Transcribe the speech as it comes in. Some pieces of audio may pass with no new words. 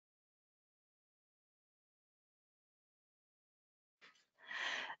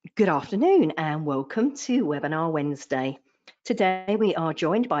Good afternoon and welcome to Webinar Wednesday. Today we are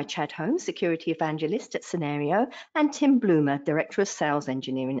joined by Chad Holmes, Security Evangelist at Cynerio, and Tim Bloomer, Director of Sales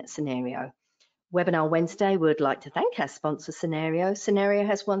Engineering at Cynerio. Webinar Wednesday would like to thank our sponsor Cynerio. Cynerio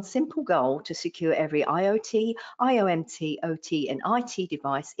has one simple goal: to secure every IoT, IOMT, OT and IT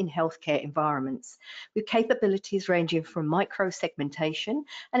device in healthcare environments, with capabilities ranging from micro-segmentation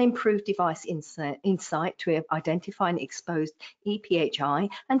and improved device insight to identifying exposed ePHI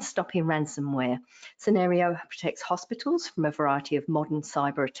and stopping ransomware. Cynerio protects hospitals from a variety of modern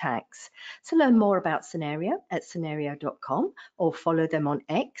cyber attacks. So learn more about Cynerio at cynerio.com or follow them on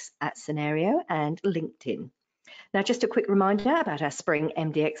X at Cynerio and LinkedIn. Now, just a quick reminder about our Spring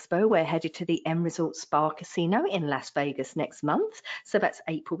MD Expo. We're headed to the M Resort Spa Casino in Las Vegas next month. So that's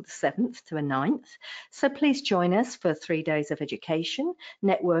April the 7th to the 9th. So please join us for 3 days of education,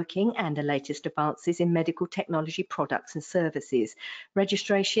 networking, and the latest advances in medical technology products and services.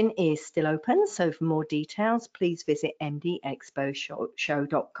 Registration is still open, so for more details, please visit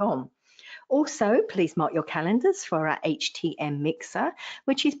mdexposhow.com. Also, please mark your calendars for our HTM Mixer,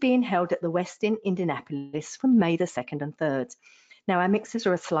 which is being held at the Westin Indianapolis from May the 2nd and 3rd. Now, our mixers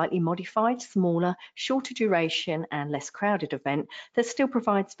are a slightly modified, smaller, shorter duration and less crowded event that still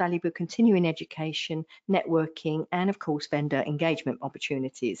provides valuable continuing education, networking, and of course, vendor engagement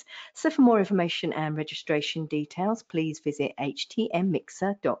opportunities. So for more information and registration details, please visit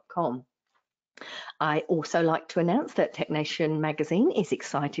htmmixer.com. I also like to announce that TechNation magazine is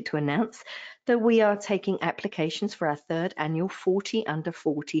excited to announce that we are taking applications for our 3rd annual 40 Under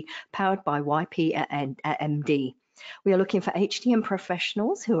 40 powered by YP at MD. We are looking for HTM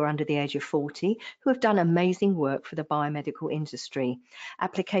professionals who are under the age of 40 who have done amazing work for the biomedical industry.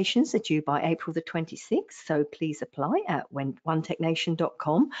 Applications are due by April the 26th, so please apply at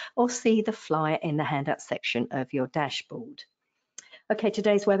onetechnation.com or see the flyer in the handout section of your dashboard. Okay,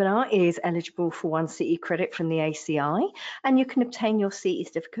 today's webinar is eligible for 1 CE credit from the ACI, and you can obtain your CE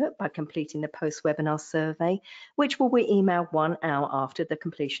certificate by completing the post-webinar survey, which will be emailed 1 hour after the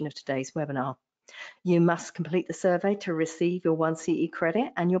completion of today's webinar. You must complete the survey to receive your 1 CE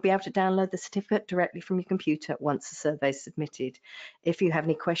credit, and you'll be able to download the certificate directly from your computer once the survey is submitted. If you have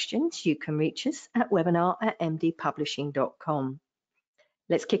any questions, you can reach us at webinar@mdpublishing.com.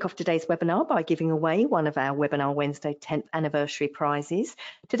 Let's kick off today's webinar by giving away one of our Webinar Wednesday 10th anniversary prizes.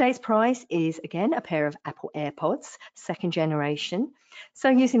 Today's prize is, again, a pair of Apple AirPods, 2nd generation. So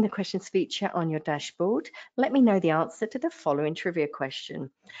using the questions feature on your dashboard, let me know the answer to the following trivia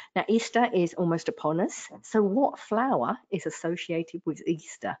question. Now, Easter is almost upon us, so what flower is associated with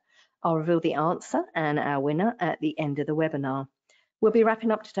Easter? I'll reveal the answer and our winner at the end of the webinar. We'll be wrapping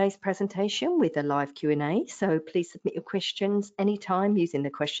up today's presentation with a live Q&A, so please submit your questions anytime using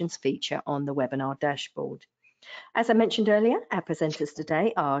the questions feature on the webinar dashboard. As I mentioned earlier, our presenters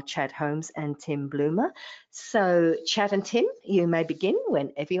today are Chad Holmes and Tim Bloomer. So Chad and Tim, you may begin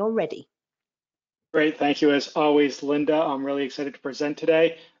whenever you're ready. Great, thank you as always, Linda. I'm really excited to present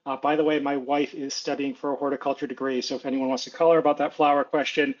today. By the way, my wife is studying for a horticulture degree, so if anyone wants to call her about that flower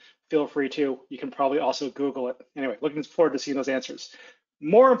question, feel free to. You can probably also Google it. Anyway, looking forward to seeing those answers.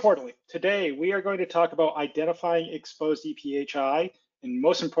 More importantly, today we are going to talk about identifying exposed ePHI, and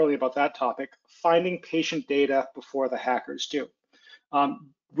most importantly about that topic, finding patient data before the hackers do.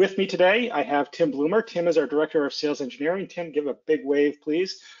 With me today, I have Tim Bloomer. Tim is our Director of Sales Engineering. Tim, give a big wave,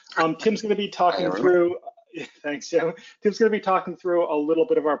 please. Tim's going to be talking through, thanks, Tim. Tim's going to be talking through a little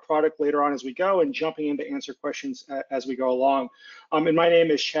bit of our product later on as we go and jumping in to answer questions as we go along. And my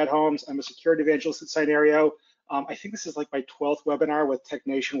name is Chad Holmes. I'm a security evangelist at Cynerio. I think this is like my 12th webinar with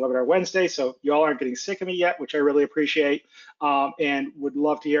TechNation Webinar Wednesday, so y'all aren't getting sick of me yet, which I really appreciate, and would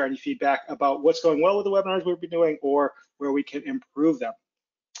love to hear any feedback about what's going well with the webinars we've been doing or where we can improve them.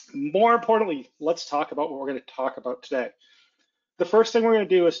 More importantly, let's talk about what we're going to talk about today. The first thing we're going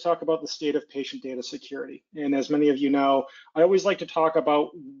to do is talk about the state of patient data security. And as many of you know, I always like to talk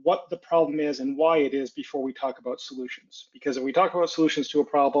about what the problem is and why it is before we talk about solutions. Because if we talk about solutions to a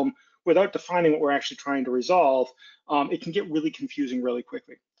problem without defining what we're actually trying to resolve, it can get really confusing really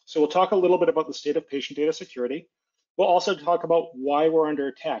quickly. So we'll talk a little bit about the state of patient data security. We'll also talk about why we're under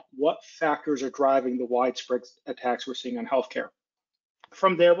attack, what factors are driving the widespread attacks we're seeing on healthcare.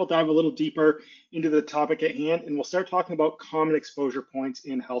 From there, we'll dive a little deeper into the topic at hand, and we'll start talking about common exposure points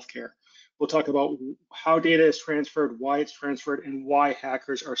in healthcare. We'll talk about how data is transferred, why it's transferred, and why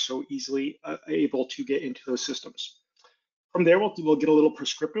hackers are so easily able to get into those systems. From there, we'll get a little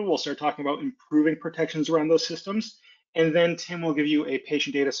prescriptive. We'll start talking about improving protections around those systems. And then Tim will give you a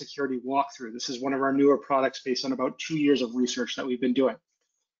patient data security walkthrough. This is one of our newer products based on about 2 years of research that we've been doing.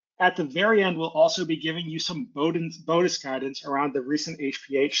 At the very end, we'll also be giving you some bonus guidance around the recent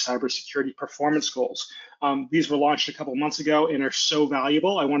HPH cybersecurity performance goals. These were launched a couple months ago and are so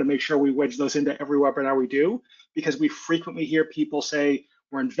valuable. I want to make sure we wedge those into every webinar we do, because we frequently hear people say,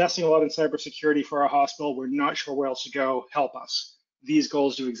 we're investing a lot in cybersecurity for our hospital, we're not sure where else to go, help us. These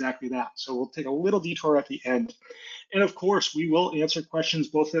goals do exactly that. So we'll take a little detour at the end. And of course, we will answer questions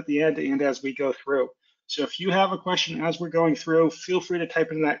both at the end and as we go through. So if you have a question as we're going through, feel free to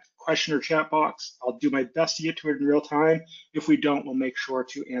type in that question or chat box. I'll do my best to get to it in real time. If we don't, we'll make sure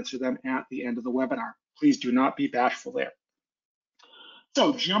to answer them at the end of the webinar. Please do not be bashful there.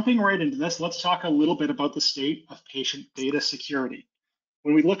 So jumping right into this, let's talk a little bit about the state of patient data security.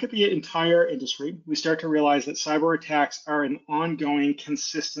 When we look at the entire industry, we start to realize that cyber attacks are an ongoing,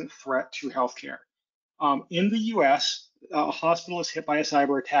 consistent threat to healthcare. In the US, a hospital is hit by a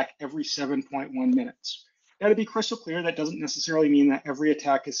cyber attack every 7.1 minutes. Now, to be crystal clear, that doesn't necessarily mean that every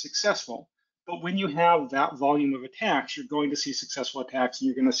attack is successful. But when you have that volume of attacks, you're going to see successful attacks and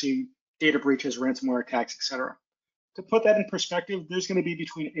you're going to see data breaches, ransomware attacks, etc. To put that in perspective, there's going to be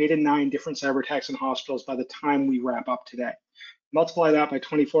between 8 and 9 different cyber attacks in hospitals by the time we wrap up today. Multiply that by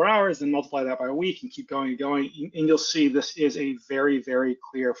 24 hours, then multiply that by a week and keep going and going, and you'll see this is a very, very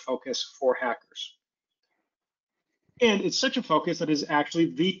clear focus for hackers. And it's such a focus that is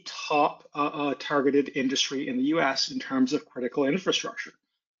actually the top targeted industry in the US in terms of critical infrastructure.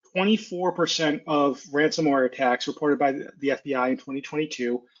 24% of ransomware attacks reported by the FBI in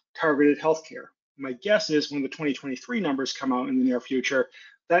 2022 targeted healthcare. My guess is when the 2023 numbers come out in the near future,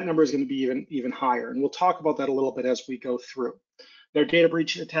 that number is going to be even higher. And we'll talk about that a little bit as we go through. Their data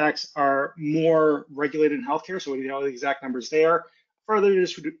breach attacks are more regulated in healthcare, so we know the exact numbers there. For other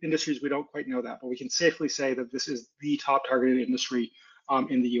industries, we don't quite know that, but we can safely say that this is the top targeted industry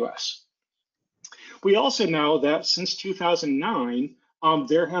in the US. We also know that since 2009,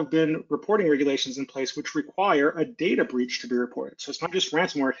 there have been reporting regulations in place which require a data breach to be reported. So it's not just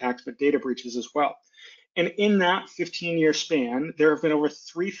ransomware attacks, but data breaches as well. And in that 15-year span, there have been over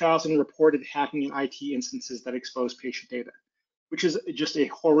 3,000 reported hacking and IT instances that expose patient data, which is just a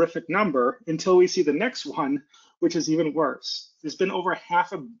horrific number until we see the next one, which is even worse. There's been over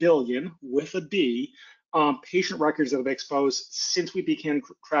 500 million, with a B, patient records that have been exposed since we began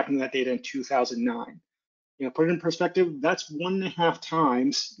tracking that data in 2009. Put it in perspective, that's 1.5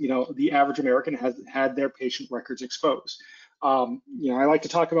 times, the average American has had their patient records exposed. I like to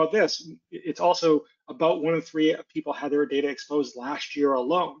talk about this. It's also about 1 in 3 people had their data exposed last year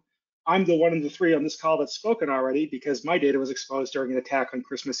alone. I'm the 1 in the 3 on this call that's spoken already because my data was exposed during an attack on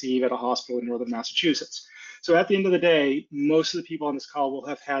Christmas Eve at a hospital in northern Massachusetts. So at the end of the day, most of the people on this call will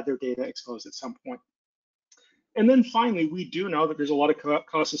have had their data exposed at some point. And then finally, we do know that there's a lot of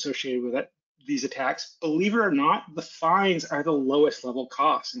costs associated with these attacks. Believe it or not, the fines are the lowest level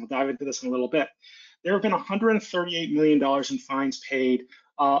costs, and we'll dive into this in a little bit. There have been $138 million in fines paid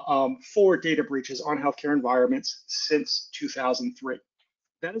for data breaches on healthcare environments since 2003.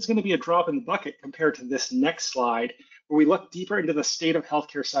 That is going to be a drop in the bucket compared to this next slide, where we look deeper into the state of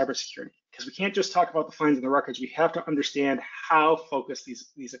healthcare cybersecurity. Because we can't just talk about the fines and the records, we have to understand how focused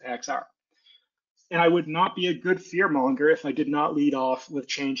these attacks are. And I would not be a good fearmonger if I did not lead off with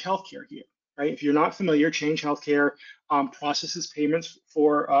Change Healthcare here, right? If you're not familiar, Change Healthcare processes payments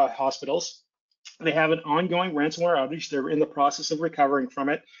for hospitals. They have an ongoing ransomware outage. They're in the process of recovering from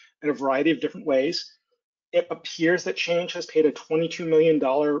it in a variety of different ways. It appears that Change has paid a $22 million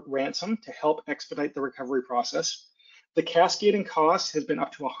ransom to help expedite the recovery process. The cascading cost has been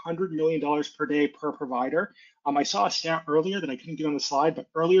up to $100 million per day per provider. I saw a stat earlier that I couldn't get on the slide, but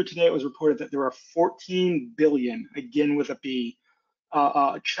earlier today it was reported that there are 14 billion, again with a B,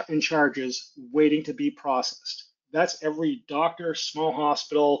 in charges waiting to be processed. That's every doctor, small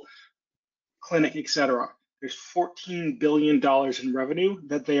hospital, clinic, etc. There's $14 billion in revenue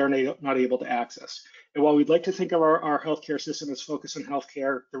that they are not able to access. And while we'd like to think of our healthcare system as focused on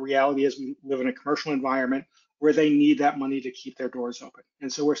healthcare, the reality is we live in a commercial environment where they need that money to keep their doors open.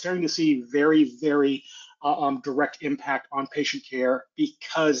 And so we're starting to see very, very direct impact on patient care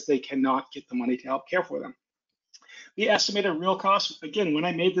because they cannot get the money to help care for them. The estimated real cost, again, when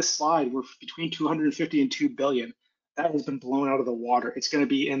I made this slide, we're between 250 and 2 billion. That has been blown out of the water. It's going to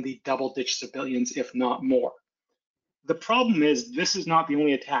be in the double digits of billions, if not more. The problem is this is not the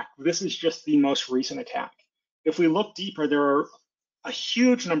only attack. This is just the most recent attack. If we look deeper, there are a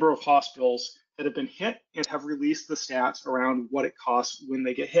huge number of hospitals that have been hit and have released the stats around what it costs when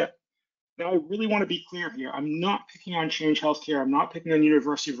they get hit. Now, I really want to be clear here. I'm not picking on Change Healthcare. I'm not picking on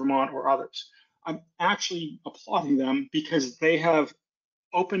University of Vermont or others. I'm actually applauding them because they have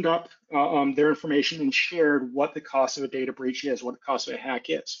opened up their information and shared what the cost of a data breach is, what the cost of a hack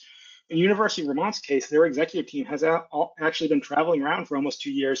is. In University of Vermont's case, their executive team has actually been traveling around for almost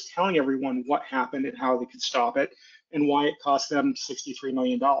 2 years, telling everyone what happened and how they could stop it and why it cost them $63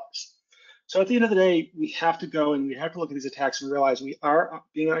 million. So at the end of the day, we have to go and we have to look at these attacks and realize we are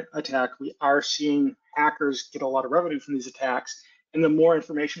being attacked. We are seeing hackers get a lot of revenue from these attacks. And the more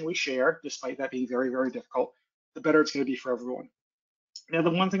information we share, despite that being very, very difficult, the better it's going to be for everyone. Now, the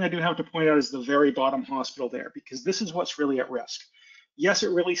one thing I do have to point out is the very bottom hospital there, because this is what's really at risk. Yes,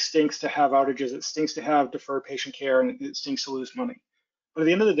 it really stinks to have outages. It stinks to have deferred patient care, and it stinks to lose money. But at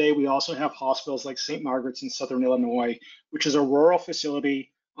the end of the day, we also have hospitals like St. Margaret's in Southern Illinois, which is a rural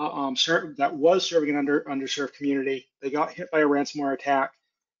facility that was serving an underserved community. They got hit by a ransomware attack.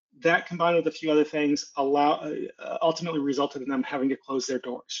 That, combined with a few other things, ultimately resulted in them having to close their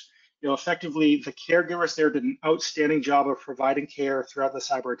doors. Effectively, the caregivers there did an outstanding job of providing care throughout the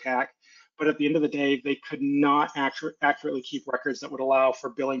cyber attack, but at the end of the day, they could not accurately keep records that would allow for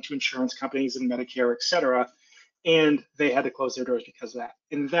billing to insurance companies and Medicare, et cetera, and they had to close their doors because of that.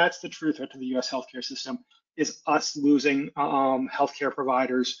 And that's the true threat to the US healthcare system, is us losing healthcare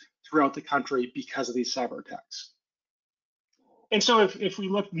providers throughout the country because of these cyber attacks. And so if we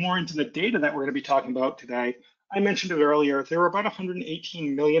look more into the data that we're going to be talking about today, I mentioned it earlier, there were about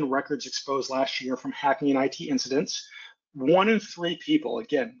 118 million records exposed last year from hacking and IT incidents. 1 in 3 people,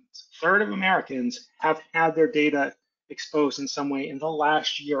 again, a third of Americans, have had their data exposed in some way in the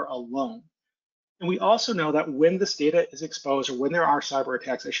last year alone. And we also know that when this data is exposed, or when there are cyber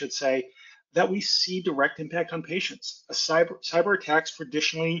attacks, I should say, that we see direct impact on patients. Cyber attacks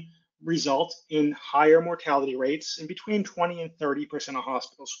traditionally result in higher mortality rates in between 20 and 30% of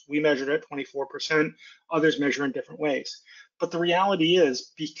hospitals. We measured at 24%, others measure in different ways. But the reality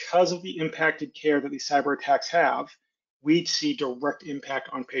is, because of the impacted care that these cyber attacks have, we see direct impact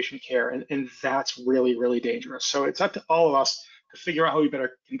on patient care, and that's really, really dangerous. So it's up to all of us to figure out how we can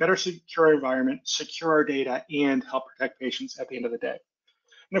better secure our environment, secure our data, and help protect patients at the end of the day.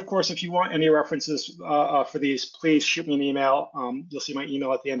 And of course, if you want any references for these, please shoot me an email. You'll see my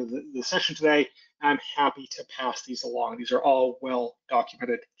email at the end of the session today. I'm happy to pass these along. These are all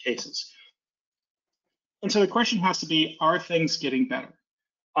well-documented cases. And so the question has to be, are things getting better?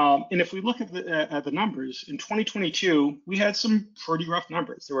 And if we look at the numbers, in 2022, we had some pretty rough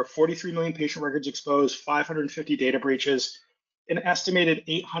numbers. There were 43 million patient records exposed, 550 data breaches, an estimated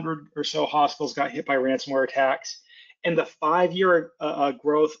 800 or so hospitals got hit by ransomware attacks. And the 5-year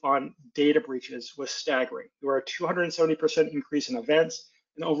growth on data breaches was staggering. There were a 270% increase in events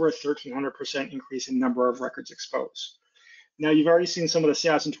and over a 1,300% increase in number of records exposed. Now, you've already seen some of the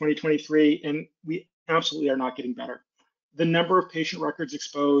stats in 2023, and we absolutely are not getting better. The number of patient records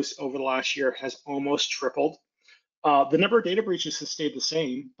exposed over the last year has almost tripled. The number of data breaches has stayed the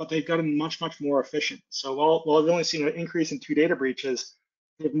same, but they've gotten much, much more efficient. So while I've only seen an increase in 2 data breaches,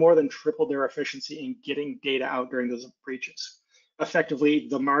 they've more than tripled their efficiency in getting data out during those breaches. Effectively,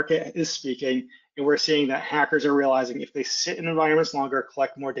 the market is speaking, and we're seeing that hackers are realizing if they sit in environments longer,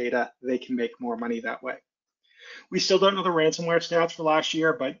 collect more data, they can make more money that way. We still don't know the ransomware stats for last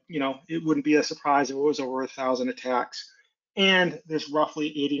year, but it wouldn't be a surprise if it was over 1,000 attacks. And there's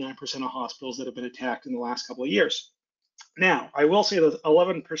roughly 89% of hospitals that have been attacked in the last couple of years. Now, I will say that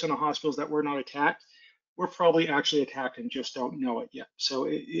 11% of hospitals that were not attacked were probably actually attacked and just don't know it yet. So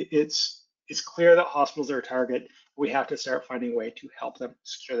it's clear that hospitals are a target. We have to start finding a way to help them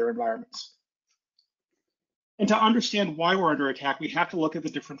secure their environments. And to understand why we're under attack, we have to look at the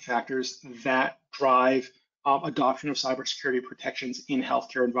different factors that drive adoption of cybersecurity protections in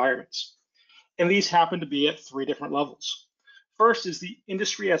healthcare environments. And these happen to be at 3 different levels. First is the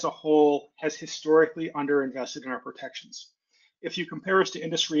industry as a whole has historically underinvested in our protections. If you compare us to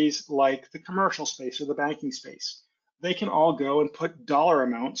industries like the commercial space or the banking space, they can all go and put dollar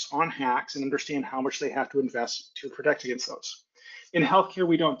amounts on hacks and understand how much they have to invest to protect against those. In healthcare,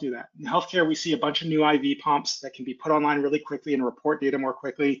 we don't do that. In healthcare, we see a bunch of new IV pumps that can be put online really quickly and report data more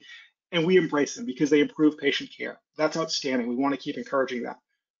quickly, and we embrace them because they improve patient care. That's outstanding. We want to keep encouraging that.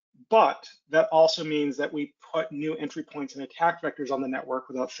 But that also means that we put new entry points and attack vectors on the network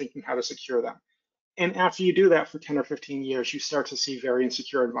without thinking how to secure them. And after you do that for 10 or 15 years, you start to see very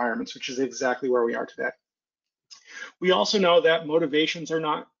insecure environments, which is exactly where we are today. We also know that motivations are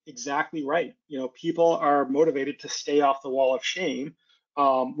not exactly right. People are motivated to stay off the wall of shame,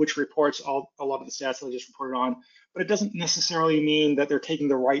 which reports a lot of the stats that I just reported on, but it doesn't necessarily mean that they're taking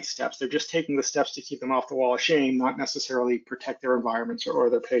the right steps. They're just taking the steps to keep them off the wall of shame, not necessarily protect their environments or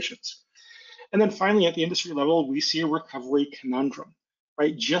their patients. And then finally, at the industry level, we see a recovery conundrum,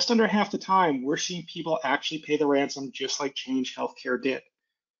 right? Just under half the time, we're seeing people actually pay the ransom just like Change Healthcare did.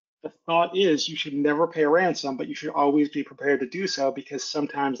 The thought is you should never pay a ransom, but you should always be prepared to do so because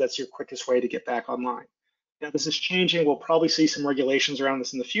sometimes that's your quickest way to get back online. Now, this is changing. We'll probably see some regulations around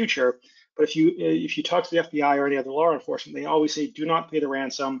this in the future. But if you talk to the FBI or any other law enforcement, they always say do not pay the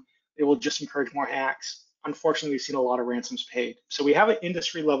ransom. It will just encourage more hacks. Unfortunately, we've seen a lot of ransoms paid. So we have an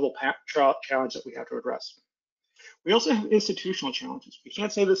industry level challenge that we have to address. We also have institutional challenges. We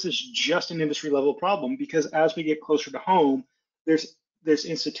can't say this is just an industry level problem because as we get closer to home, there's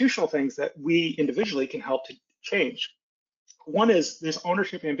institutional things that we individually can help to change. One is there's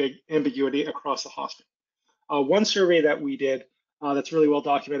ownership ambiguity across the hospital. One survey that we did that's really well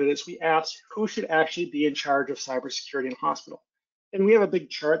documented is we asked who should actually be in charge of cybersecurity in a hospital. And we have a big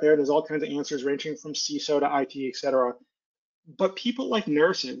chart there. There's all kinds of answers ranging from CISO to IT, et cetera. But people like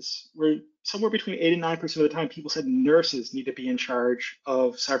nurses, were somewhere between 8 and 9% of the time, people said nurses need to be in charge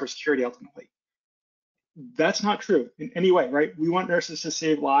of cybersecurity ultimately. That's not true in any way, right? We want nurses to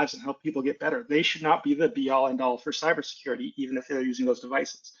save lives and help people get better. They should not be the be all and all for cybersecurity, even if they're using those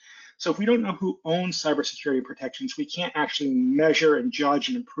devices. So if we don't know who owns cybersecurity protections, we can't actually measure and judge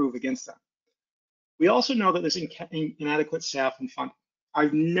and improve against them. We also know that there's inadequate staff and funding.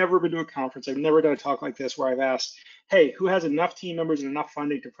 I've never been to a conference, I've never done a talk like this where I've asked, hey, who has enough team members and enough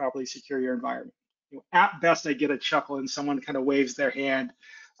funding to properly secure your environment? At best, I get a chuckle and someone kind of waves their hand,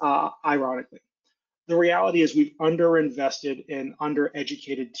 ironically. The reality is we've underinvested and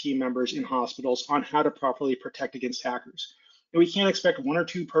undereducated team members in hospitals on how to properly protect against hackers. And we can't expect one or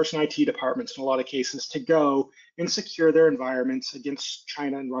two person IT departments in a lot of cases to go and secure their environments against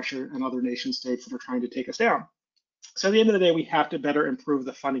China and Russia and other nation states that are trying to take us down. So at the end of the day, we have to better improve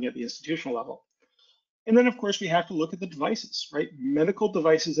the funding at the institutional level. And then, of course, we have to look at the devices, right? Medical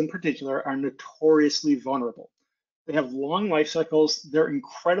devices in particular are notoriously vulnerable. They have long life cycles. They're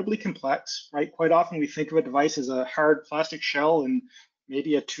incredibly complex, right? Quite often we think of a device as a hard plastic shell and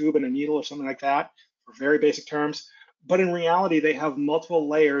maybe a tube and a needle or something like that, for very basic terms. But in reality, they have multiple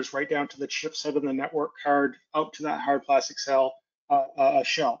layers right down to the chipset and the network card out to that hard plastic shell.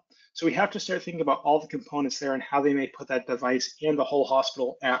 So we have to start thinking about all the components there and how they may put that device and the whole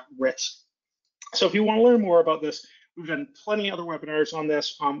hospital at risk. So if you want to learn more about this, we've done plenty of other webinars on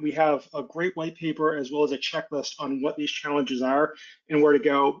this. We have a great white paper as well as a checklist on what these challenges are and where to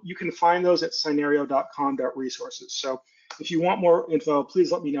go. You can find those at cynerio.com.resources. So if you want more info,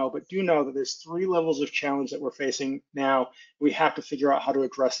 please let me know. But do know that there's 3 levels of challenge that we're facing now. We have to figure out how to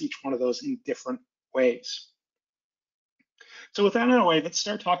address each one of those in different ways. So with that out of the way, let's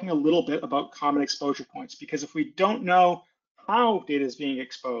start talking a little bit about common exposure points, because if we don't know how data is being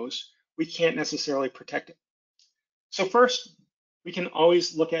exposed, we can't necessarily protect it. So first, we can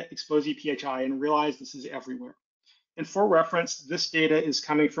always look at exposed ePHI and realize this is everywhere. And for reference, this data is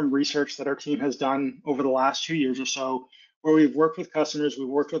coming from research that our team has done over the last 2 years or so, where we've worked with customers, we've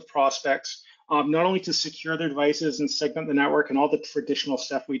worked with prospects, not only to secure their devices and segment the network and all the traditional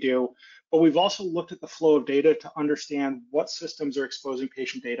stuff we do, but we've also looked at the flow of data to understand what systems are exposing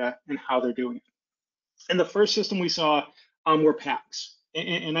patient data and how they're doing it. And the first system we saw were PACS.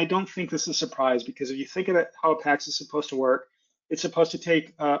 And I don't think this is a surprise, because if you think of how a PACS is supposed to work, it's supposed to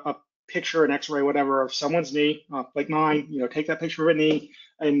take a picture, an X-ray, whatever, of someone's knee, like mine, take that picture of a knee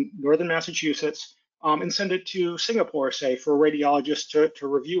in northern Massachusetts, and send it to Singapore, say, for a radiologist to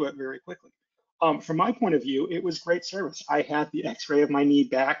review it very quickly. From my point of view, it was great service. I had the X-ray of my knee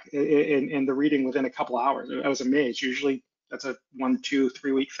back in the reading within a couple hours. I was amazed. Usually that's a 1, 2,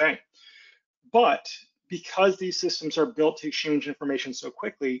 3 week thing. But because these systems are built to exchange information so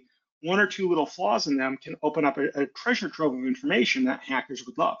quickly, 1 or 2 little flaws in them can open up a treasure trove of information that hackers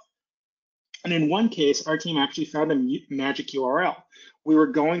would love. And in one case, our team actually found a magic URL. We were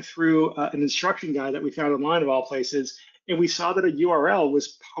going through an instruction guide that we found online of all places, and we saw that a URL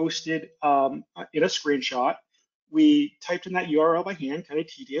was posted in a screenshot. We typed in that URL by hand, kind of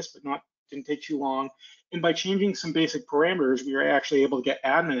tedious, but didn't take too long. And by changing some basic parameters, we were actually able to get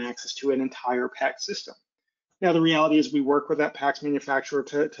admin access to an entire PACS system. Now, the reality is we work with that PACS manufacturer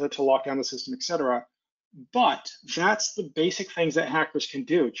to lock down the system, et cetera. But that's the basic things that hackers can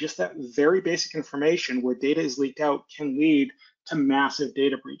do. Just that very basic information where data is leaked out can lead to massive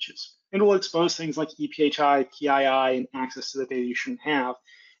data breaches. And it will expose things like ePHI, PII, and access to the data you shouldn't have.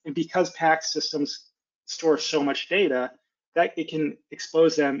 And because PACS systems store so much data, that it can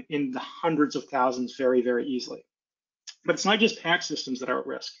expose them in the hundreds of thousands very, very easily. But it's not just PACS systems that are at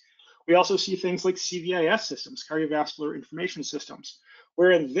risk. We also see things like CVIS systems, cardiovascular information systems,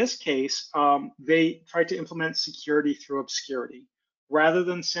 where in this case, they tried to implement security through obscurity. Rather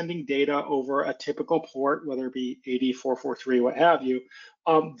than sending data over a typical port, whether it be 8443, what have you,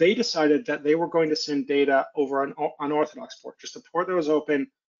 they decided that they were going to send data over an unorthodox port, just a port that was open,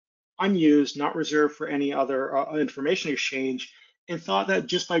 unused, not reserved for any other information exchange, and thought that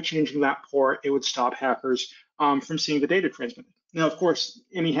just by changing that port, it would stop hackers from seeing the data transmitted. Now, of course,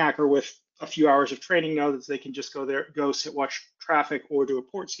 any hacker with a few hours of training knows that they can just go there, sit watch traffic or do a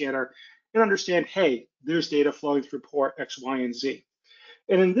port scanner and understand, hey, there's data flowing through port X, Y, and Z.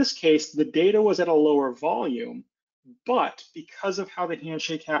 And in this case, the data was at a lower volume, but because of how the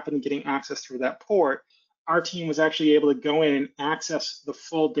handshake happened and getting access through that port, our team was actually able to go in and access the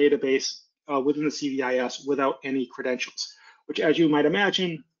full database within the CVIS without any credentials, which, as you might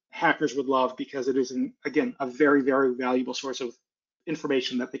imagine, hackers would love because it is, again, a very, very valuable source of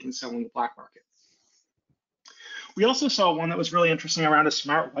information that they can sell in the black market. We also saw one that was really interesting around a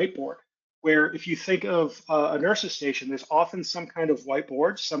smart whiteboard, where if you think of a nurse's station, there's often some kind of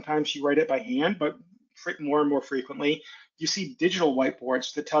whiteboard. Sometimes you write it by hand, but more and more frequently, you see digital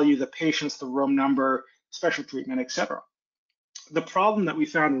whiteboards that tell you the patients, the room number, special treatment, etc. The problem that we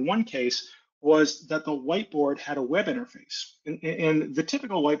found in one case was that the whiteboard had a web interface. And the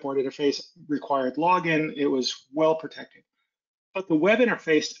typical whiteboard interface required login. It was well protected. But the web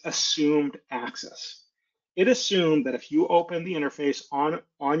interface assumed access. It assumed that if you opened the interface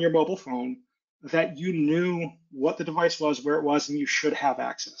on your mobile phone, that you knew what the device was, where it was, and you should have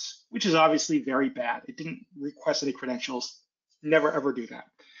access, which is obviously very bad. It didn't request any credentials, never ever do that.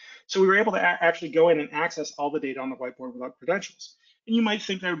 So we were able to actually go in and access all the data on the whiteboard without credentials. And you might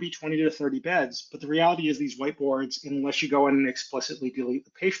think there would be 20 to 30 beds, but the reality is these whiteboards, unless you go in and explicitly delete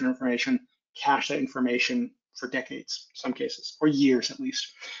the patient information, cache that information for decades, some cases, or years at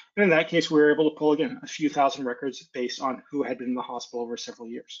least. And in that case, we were able to pull, again, a few thousand records based on who had been in the hospital over several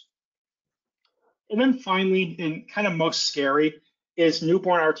years. And then finally, and kind of most scary, is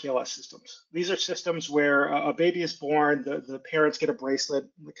newborn RTLS systems. These are systems where a baby is born, the parents get a bracelet,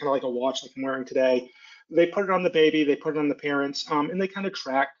 kind of like a watch like I'm wearing today. They put it on the baby, they put it on the parents, and they kind of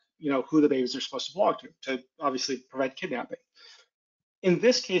track, who the babies are supposed to belong to obviously prevent kidnapping. In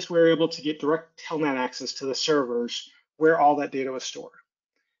this case, we were able to get direct telnet access to the servers where all that data was stored.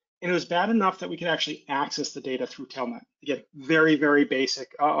 And it was bad enough that we could actually access the data through telnet. Again, very, very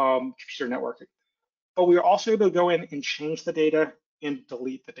basic computer networking. But we were also able to go in and change the data and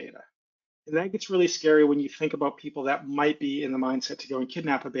delete the data. And that gets really scary when you think about people that might be in the mindset to go and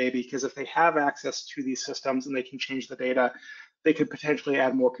kidnap a baby, because if they have access to these systems and they can change the data, they could potentially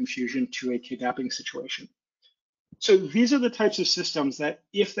add more confusion to a kidnapping situation. So these are the types of systems that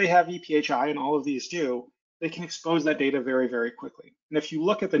if they have ePHI, and all of these do, they can expose that data very, very quickly. And if you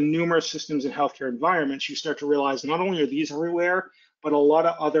look at the numerous systems in healthcare environments, you start to realize not only are these everywhere, but a lot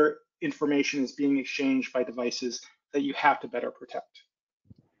of other information is being exchanged by devices that you have to better protect.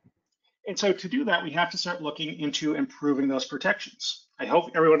 And so to do that, we have to start looking into improving those protections. I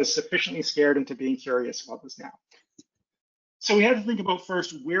hope everyone is sufficiently scared into being curious about this now. So we have to think about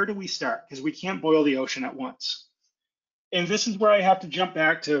first, where do we start? Because we can't boil the ocean at once. And this is where I have to jump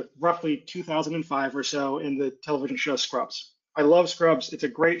back to roughly 2005 or so in the television show Scrubs. I love Scrubs. It's a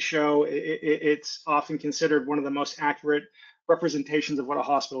great show. It's often considered one of the most accurate representations of what a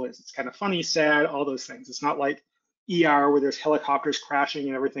hospital is. It's kind of funny, sad, all those things. It's not like ER where there's helicopters crashing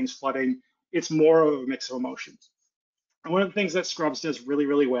and everything's flooding. It's more of a mix of emotions. And one of the things that Scrubs does really,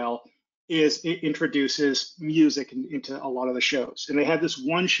 really well is it introduces music into a lot of the shows. And they had this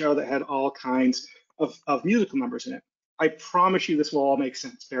one show that had all kinds of musical numbers in it. I promise you this will all make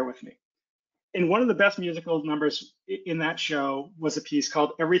sense. Bear with me. And one of the best musical numbers in that show was a piece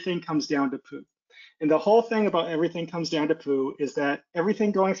called Everything Comes Down to Poo. And the whole thing about Everything Comes Down to Poo is that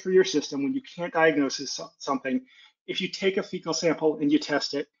everything going through your system, when you can't diagnose something, if you take a fecal sample and you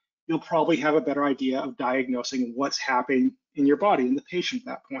test it, you'll probably have a better idea of diagnosing what's happening in your body in the patient at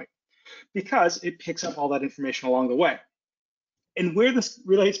that point, because it picks up all that information along the way. And where this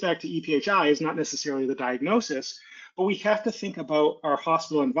relates back to ePHI is not necessarily the diagnosis, but we have to think about our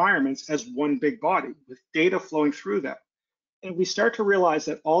hospital environments as one big body with data flowing through them. And we start to realize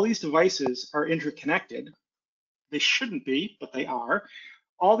that all these devices are interconnected. They shouldn't be, but they are.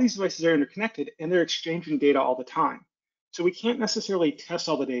 All these devices are interconnected and they're exchanging data all the time. So we can't necessarily test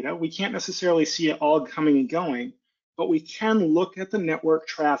all the data. We can't necessarily see it all coming and going, but we can look at the network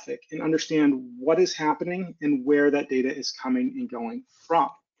traffic and understand what is happening and where that data is coming and going from.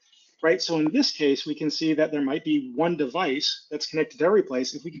 Right, so in this case, we can see that there might be one device that's connected to every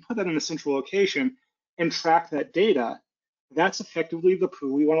place. If we can put that in a central location and track that data, that's effectively the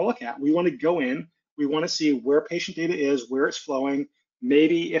poo we want to look at. We want to go in, we want to see where patient data is, where it's flowing,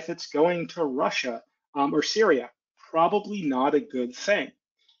 maybe if it's going to Russia or Syria, probably not a good thing.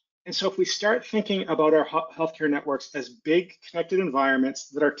 And so if we start thinking about our healthcare networks as big connected environments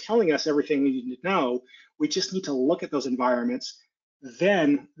that are telling us everything we need to know, we just need to look at those environments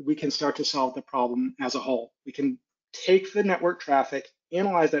then we can start to solve the problem as a whole. We can take the network traffic,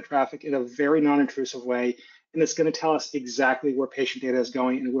 analyze that traffic in a very non-intrusive way, and it's going to tell us exactly where patient data is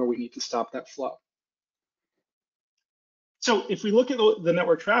going and where we need to stop that flow. So if we look at the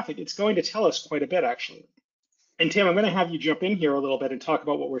network traffic, it's going to tell us quite a bit, actually. And Tim, I'm going to have you jump in here a little bit and talk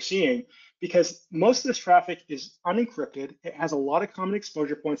about what we're seeing, because most of this traffic is unencrypted. It has a lot of common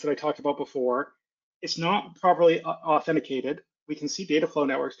exposure points that I talked about before. It's not properly authenticated. We can see data flow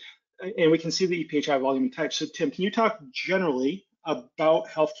networks, and we can see the ePHI volume and type. So Tim, can you talk generally about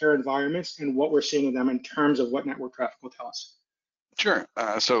healthcare environments and what we're seeing in them in terms of what network traffic will tell us? Sure.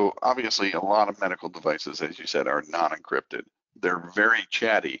 So obviously, a lot of medical devices, as you said, are non-encrypted. They're very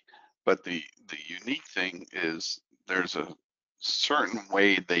chatty, but the unique thing is there's a certain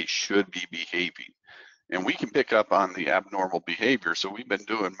way they should be behaving, and we can pick up on the abnormal behavior. So we've been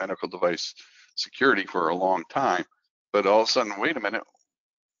doing medical device security for a long time, but all of a sudden, wait a minute,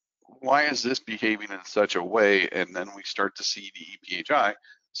 why is this behaving in such a way? And then we start to see the ePHI,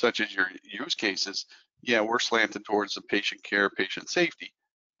 such as your use cases. Yeah, we're slanted towards the patient care, patient safety,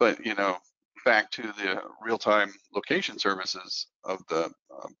 but back to the real-time location services of the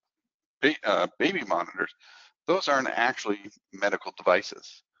baby monitors, those aren't actually medical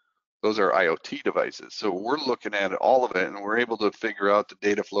devices. Those are IoT devices. So we're looking at all of it, and we're able to figure out the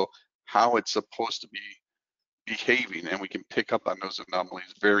data flow, how it's supposed to be behaving, and we can pick up on those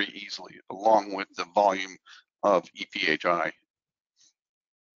anomalies very easily, along with the volume of ePHI.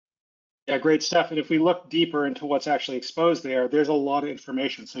 Yeah, great stuff. And if we look deeper into what's actually exposed there, there's a lot of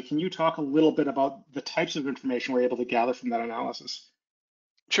information. So can you talk a little bit about the types of information we're able to gather from that analysis?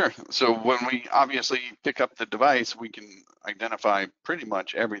 Sure. So when we obviously pick up the device, we can identify pretty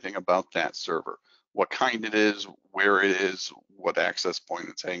much everything about that server, what kind it is, where it is, what access point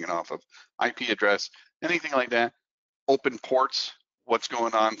it's hanging off of, IP address, anything like that, open ports, what's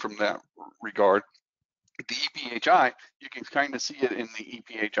going on from that regard. The ePHI, you can kind of see it in the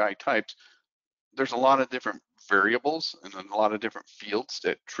ePHI types. There's a lot of different variables and a lot of different fields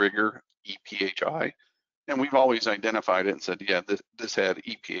that trigger ePHI. And we've always identified it and said, yeah, this had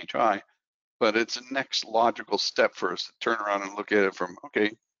ePHI, but it's a next logical step for us to turn around and look at it from,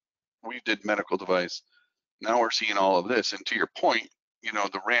 okay, we did medical device. Now we're seeing all of this. And to your point,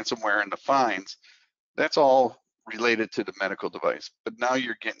 the ransomware and the fines, that's all related to the medical device. But now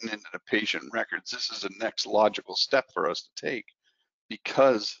you're getting into the patient records. This is the next logical step for us to take,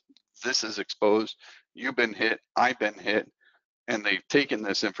 because this is exposed. You've been hit, I've been hit, and they've taken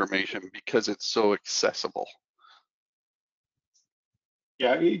this information because it's so accessible.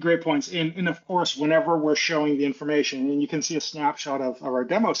 Yeah, great points. And of course, whenever we're showing the information, and you can see a snapshot of our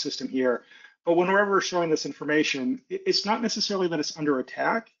demo system here, but whenever we're showing this information, it's not necessarily that it's under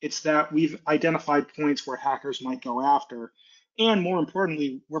attack, it's that we've identified points where hackers might go after. And more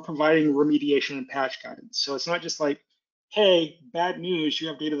importantly, we're providing remediation and patch guidance. So it's not just like, hey, bad news, you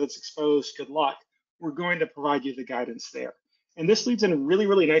have data that's exposed, good luck. We're going to provide you the guidance there. And this leads in really,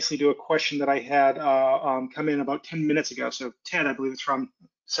 really nicely to a question that I had come in about 10 minutes ago. So Ted, I believe it's from,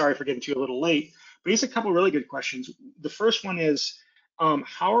 sorry for getting to you a little late, but he's a couple really good questions. The first one is,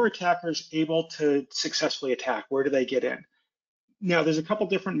 how are attackers able to successfully attack? Where do they get in? Now, there's a couple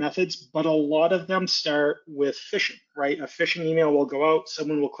different methods, but a lot of them start with phishing, right? A phishing email will go out,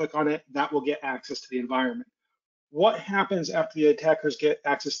 someone will click on it, that will get access to the environment. What happens after the attackers get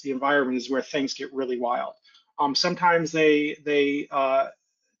access to the environment is where things get really wild. Sometimes they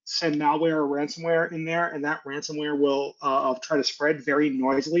send malware or ransomware in there, and that ransomware will try to spread very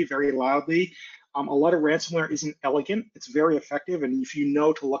noisily, very loudly. A lot of ransomware isn't elegant. It's very effective, and if you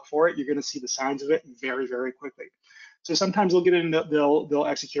know to look for it, you're going to see the signs of it very, very quickly. So sometimes they'll get in, they'll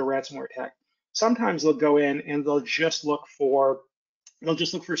execute a ransomware attack. Sometimes they'll go in and they'll just look for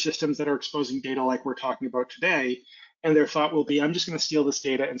systems that are exposing data like we're talking about today, and their thought will be, I'm just going to steal this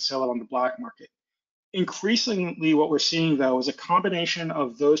data and sell it on the black market. Increasingly, what we're seeing, though, is a combination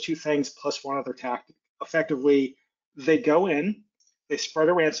of those two things plus one other tactic. Effectively, they go in, they spread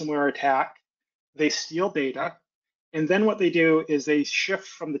a ransomware attack, they steal data, and then what they do is they shift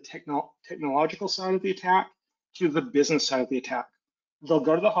from the technological side of the attack to the business side of the attack. They'll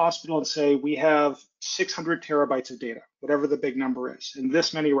go to the hospital and say, we have 600 terabytes of data, whatever the big number is, and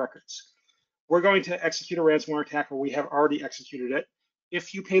this many records. We're going to execute a ransomware attack, or we have already executed it.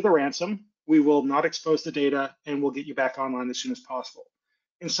 If you pay the ransom, we will not expose the data and we'll get you back online as soon as possible.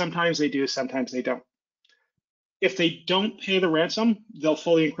 And sometimes they do, sometimes they don't. If they don't pay the ransom, they'll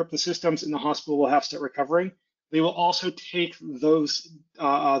fully encrypt the systems and the hospital will have to start recovering. They will also take those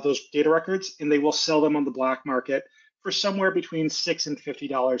data records and they will sell them on the black market for somewhere between $6 and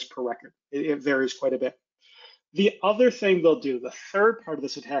 $50 per record. It varies quite a bit. The other thing they'll do, the third part of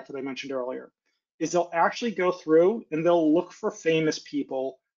this attack that I mentioned earlier, is they'll actually go through and they'll look for famous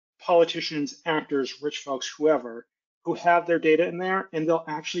people, politicians, actors, rich folks, whoever, who have their data in there, and they'll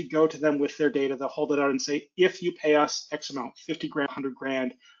actually go to them with their data. They'll hold it out and say, if you pay us X amount, 50 grand, 100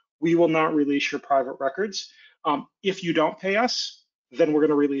 grand, we will not release your private records. If you don't pay us, then we're going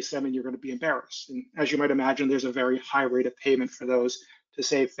to release them and you're going to be embarrassed. And as you might imagine, there's a very high rate of payment for those to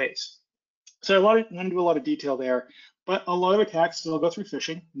save face. So I want to do a lot of detail there, but a lot of attacks still go through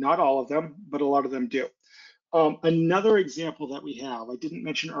phishing. Not all of them, but a lot of them do. Another example that we have, I didn't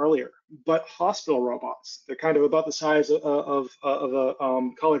mention earlier, but hospital robots. They're kind of about the size of a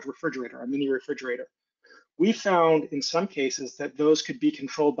college refrigerator, a mini refrigerator. We found in some cases that those could be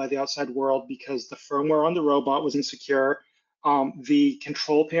controlled by the outside world because the firmware on the robot was insecure. The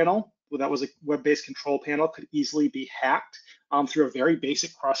control panel, well, that was a web-based control panel, could easily be hacked through a very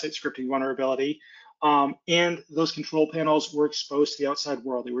basic cross-site scripting vulnerability. And those control panels were exposed to the outside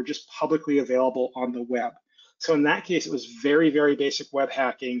world. They were just publicly available on the web. So in that case, it was very, very basic web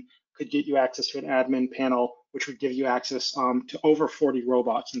hacking, could get you access to an admin panel, which would give you access to over 40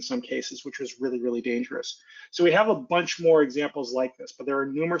 robots in some cases, which was really, really dangerous. So we have a bunch more examples like this, but there are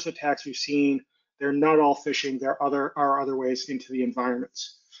numerous attacks we've seen. They're not all phishing. There are other ways into the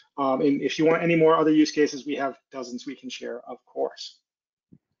environments. And if you want any more other use cases, we have dozens we can share, of course.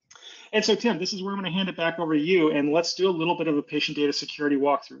 And so, Tim, this is where I'm going to hand it back over to you, and let's do a little bit of a patient data security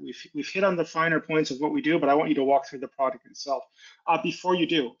walkthrough. We've hit on the finer points of what we do, but I want you to walk through the product itself. Before you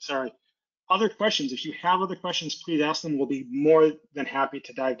do, sorry, other questions. If you have other questions, please ask them. We'll be more than happy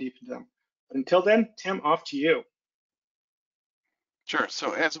to dive deep into them. But until then, Tim, off to you. Sure.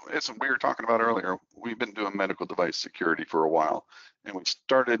 So as we were talking about earlier, we've been doing medical device security for a while, and we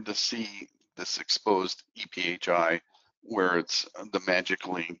started to see this exposed ePHI where it's the magic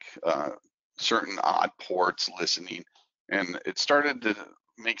link, certain odd ports listening, and it started to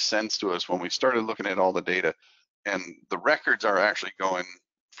make sense to us when we started looking at all the data, and the records are actually going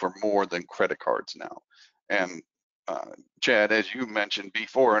for more than credit cards now. And Chad, as you mentioned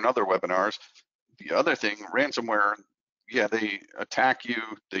before in other webinars, the other thing, ransomware, yeah, they attack you,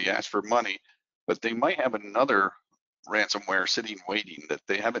 they ask for money, but they might have another ransomware sitting waiting that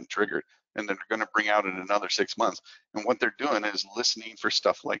they haven't triggered, and they're going to bring out in another 6 months. And what they're doing is listening for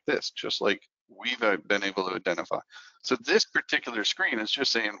stuff like this, just like we've been able to identify. So this particular screen is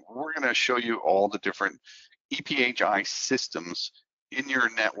just saying, we're going to show you all the different ePHI systems in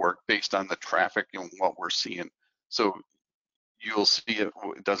your network based on the traffic and what we're seeing. So you'll see it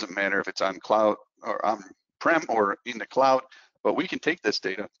doesn't matter if it's on cloud or on-prem or in the cloud, but we can take this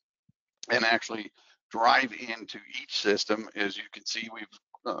data and actually drive into each system. As you can see,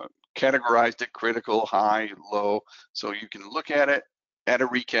 we've categorized it critical, high, low, so you can look at it, add a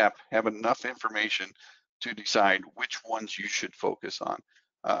recap, have enough information to decide which ones you should focus on.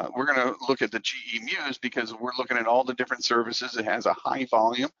 We're going to look at the GE Muse because we're looking at all the different services. It has a high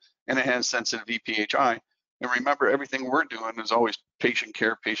volume and it has sensitive ePHI. And remember, everything we're doing is always patient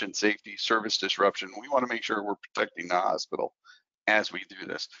care, patient safety, service disruption. We want to make sure we're protecting the hospital as we do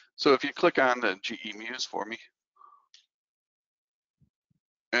this. So if you click on the GE Muse for me,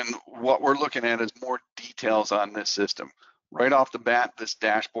 and what we're looking at is more details on this system. Right off the bat, this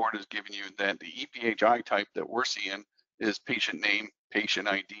dashboard is giving you that the ePHI type that we're seeing is patient name, patient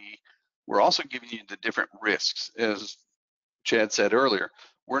ID. We're also giving you the different risks. As Chad said earlier,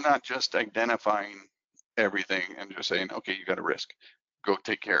 we're not just identifying everything and just saying, okay, you got a risk, go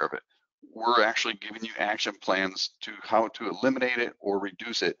take care of it. We're actually giving you action plans to how to eliminate it or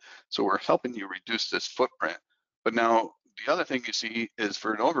reduce it. So we're helping you reduce this footprint. But now the other thing you see is,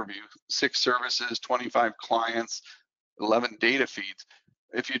 for an overview, 6 services, 25 clients, 11 data feeds.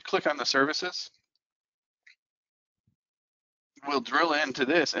 If you'd click on the services, we'll drill into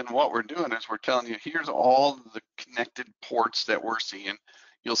this, and what we're doing is we're telling you, here's all the connected ports that we're seeing.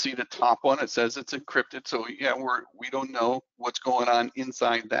 You'll see the top one, it says it's encrypted, so yeah, we don't know what's going on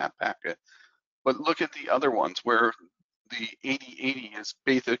inside that packet. But look at the other ones where the 8080 is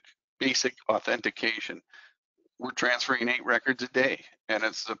basic authentication. We're transferring 8 records a day, and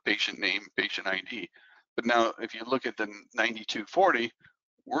it's the patient name, patient ID. But now if you look at the 9240,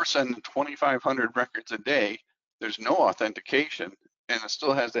 we're sending 2,500 records a day. There's no authentication, and it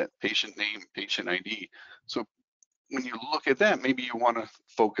still has that patient name, patient ID. So when you look at that, maybe you want to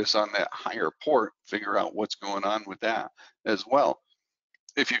focus on that higher port, figure out what's going on with that as well.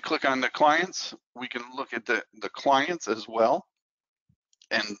 If you click on the clients, we can look at the clients as well.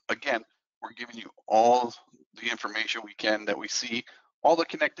 And again, we're giving you all the information we can that we see, all the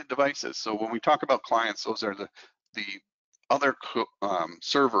connected devices. So when we talk about clients, those are the other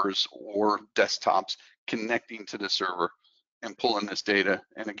servers or desktops connecting to the server and pulling this data.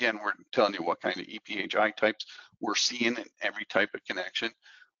 And again, we're telling you what kind of ePHI types we're seeing in every type of connection.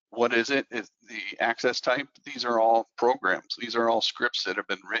 What is it? Is the access type? These are all programs. These are all scripts that have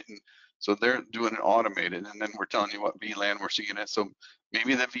been written. So they're doing it automated. And then we're telling you what VLAN we're seeing it. So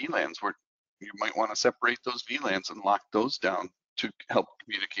maybe the VLANs, you might want to separate those VLANs and lock those down to help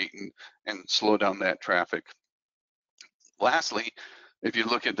communicate and slow down that traffic. Lastly, if you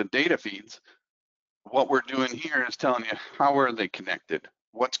look at the data feeds, what we're doing here is telling you how are they connected,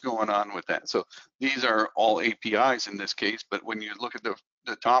 what's going on with that. So these are all APIs in this case, but when you look at the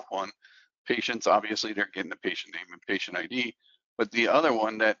top one, patients, obviously they're getting the patient name and patient ID, but the other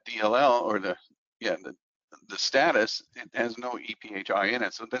one, that DLL or the status, it has no ePHI in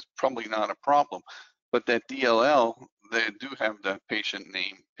it, so that's probably not a problem. But that DLL, they do have the patient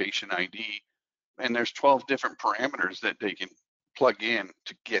name, patient ID, and there's 12 different parameters that they can plug in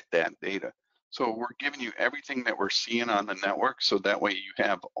to get that data. So we're giving you everything that we're seeing on the network, so that way you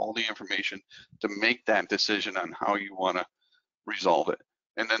have all the information to make that decision on how you want to resolve it.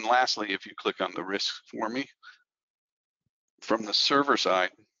 And then lastly, if you click on the risk for me, from the server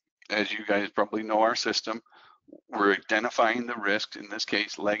side, as you guys probably know our system, we're identifying the risk, in this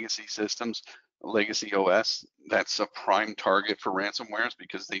case, legacy systems, legacy OS. That's a prime target for ransomwares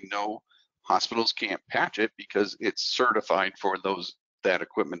because they know hospitals can't patch it because it's certified for that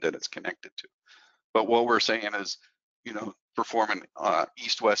equipment that it's connected to. But what we're saying is, performing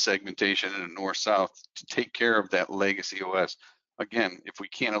east-west segmentation and north-south to take care of that legacy OS. Again, if we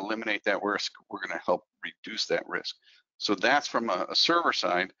can't eliminate that risk, we're going to help reduce that risk. So that's from a server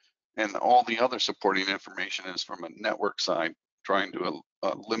side, and all the other supporting information is from a network side, trying to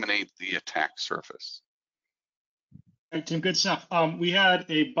eliminate the attack surface. All right, Tim, good stuff. We had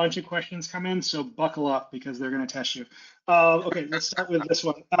a bunch of questions come in, so buckle up because they're going to test you. Okay, let's start with this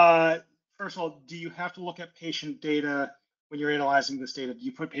one. First of all, do you have to look at patient data when you're analyzing this data? Do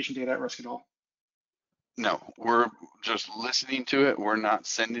you put patient data at risk at all? No, we're just listening to it. We're not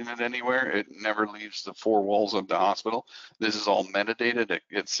sending it anywhere. It never leaves the four walls of the hospital. This is all metadata that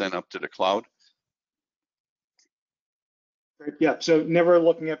gets sent up to the cloud. Right. Yeah, so never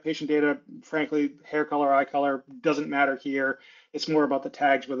looking at patient data. Frankly, hair color, eye color doesn't matter here. It's more about the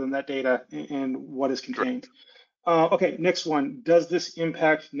tags within that data and what is contained. Okay, next one. Does this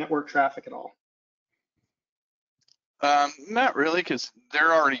impact network traffic at all? Not really, because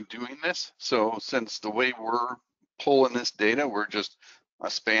they're already doing this. So since the way we're pulling this data, we're just a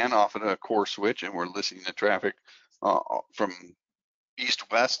span off of a core switch, and we're listening to traffic from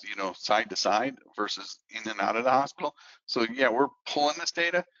east-west, side to side versus in and out of the hospital. So yeah, we're pulling this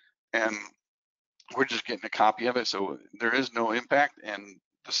data, and we're just getting a copy of it. So there is no impact, and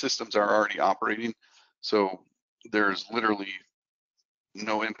the systems are already operating. So there's literally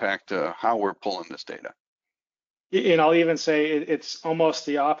no impact to how we're pulling this data. And I'll even say it's almost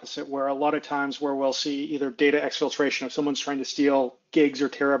the opposite, where a lot of times where we'll see either data exfiltration if someone's trying to steal gigs or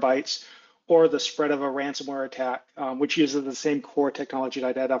terabytes, or the spread of a ransomware attack, which uses the same core technology to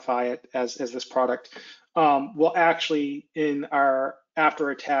identify it as this product, will actually, in our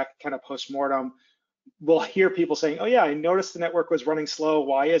after attack kind of post-mortem, we'll hear people saying, oh yeah, I noticed the network was running slow.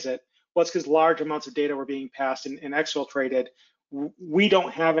 Why is it? Well, it's because large amounts of data were being passed and exfiltrated. We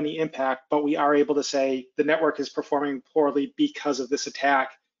don't have any impact, but we are able to say the network is performing poorly because of this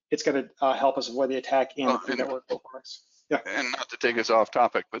attack. It's going to help us avoid the attack and improve network performance. Yeah. And not to take us off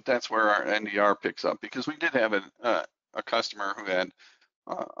topic, but that's where our NDR picks up, because we did have a customer who had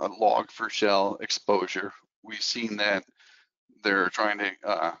a log4shell exposure. We've seen that they're trying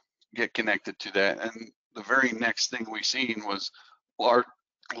to get connected to that, and the very next thing we seen was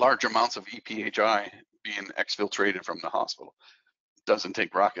large amounts of ePHI being exfiltrated from the hospital. It doesn't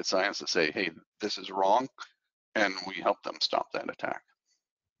take rocket science to say, hey, this is wrong, and we help them stop that attack.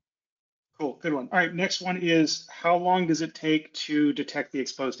 Cool, good one. All right, next one is, how long does it take to detect the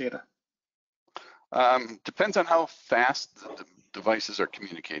exposed data? Depends on how fast the devices are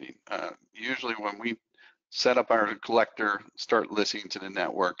communicating. Usually when we set up our collector, start listening to the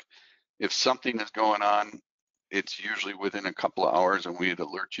network, if something is going on, it's usually within a couple of hours and we'd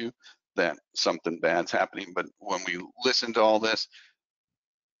alert you that something bad's happening. But when we listen to all this,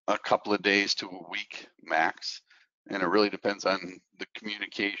 a couple of days to a week max. And it really depends on the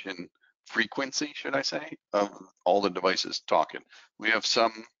communication frequency, should I say, of all the devices talking. We have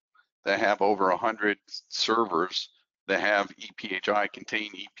some that have over 100 servers that have ePHI,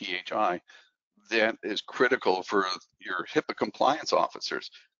 contain ePHI. That is critical for your HIPAA compliance officers,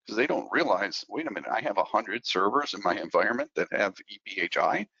 because they don't realize, wait a minute, I have 100 servers in my environment that have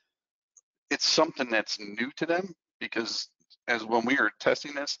ePHI. It's something that's new to them, because as when we were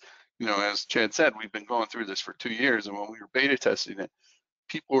testing this, You know, as Chad said, we've been going through this for 2 years, and when we were beta testing it,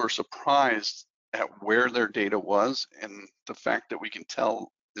 people were surprised at where their data was and the fact that we can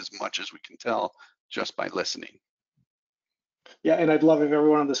tell as much as we can tell just by listening. Yeah, and I'd love if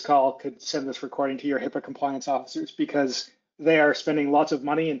everyone on this call could send this recording to your HIPAA compliance officers, because they are spending lots of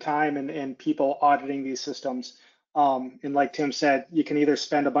money and time and people auditing these systems. And like Tim said, you can either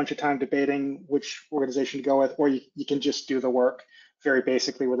spend a bunch of time debating which organization to go with, or you can just do the work very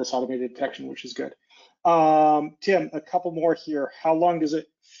basically with this automated detection, which is good. Tim, a couple more here. How long does it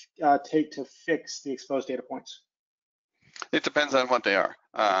take to fix the exposed data points? It depends on what they are.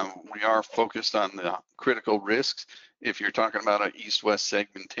 We are focused on the critical risks. If you're talking about an east-west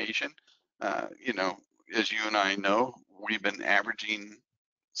segmentation, you know, as you and I know, we've been averaging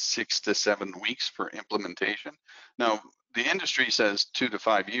 6 to 7 weeks for implementation. Now, the industry says 2 to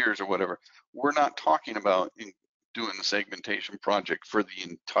 5 years or whatever. We're not talking about doing the segmentation project for the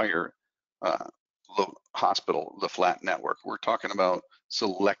entire hospital, the flat network. We're talking about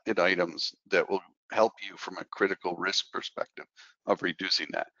selected items that will help you from a critical risk perspective of reducing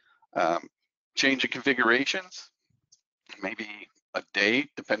that. Change of configurations, maybe a day,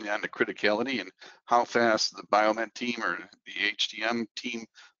 depending on the criticality and how fast the biomed team or the HTM team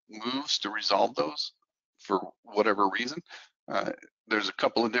moves to resolve those for whatever reason. There's a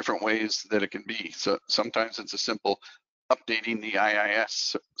couple of different ways that it can be. So sometimes it's a simple updating the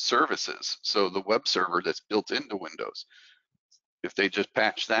IIS services, so the web server that's built into Windows. If they just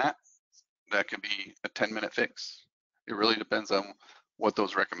patch that, that could be a 10-minute fix. It really depends on what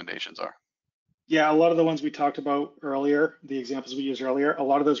those recommendations are. Yeah, a lot of the ones we talked about earlier, the examples we used earlier, a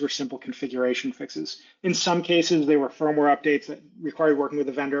lot of those were simple configuration fixes. In some cases, they were firmware updates that required working with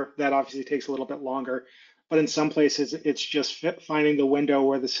a vendor. That obviously takes a little bit longer. But in some places, it's just finding the window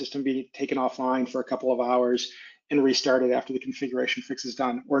where the system be taken offline for a couple of hours and restarted after the configuration fix is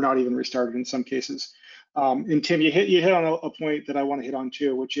done, or not even restarted in some cases. And Tim, you hit on a point that I want to hit on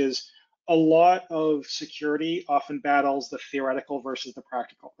too, which is a lot of security often battles the theoretical versus the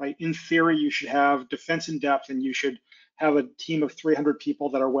practical, right? In theory, you should have defense in depth, and you should have a team of 300 people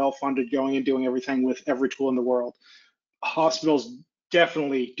that are well funded going and doing everything with every tool in the world. Hospitals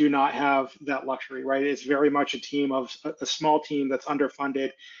definitely do not have that luxury, right? It's very much a team of a small team that's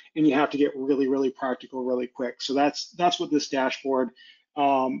underfunded, and you have to get really, really practical really quick. So that's what this dashboard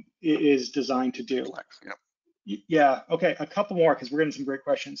is designed to do. Yep. Yeah. Okay. A couple more, because we're getting some great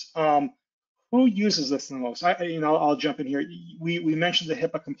questions. Who uses this the most? I'll jump in here. We mentioned the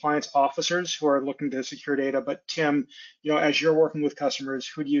HIPAA compliance officers who are looking to secure data, but Tim, as you're working with customers,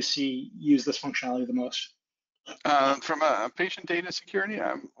 who do you see use this functionality the most? From a patient data security,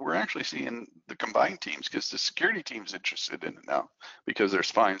 we're actually seeing the combined teams, because the security team's interested in it now because there's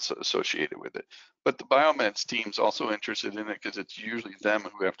fines associated with it. But the biomeds team's also interested in it because it's usually them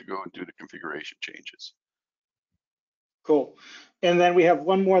who have to go and do the configuration changes. Cool. And then we have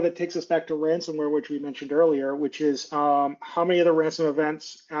one more that takes us back to ransomware, which we mentioned earlier, which is how many of the ransom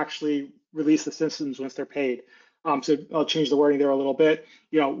events actually release the systems once they're paid. So I'll change the wording there a little bit.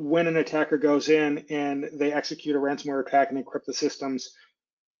 When an attacker goes in and they execute a ransomware attack and encrypt the systems,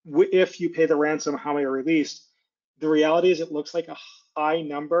 if you pay the ransom, how many are released? The reality is it looks like a high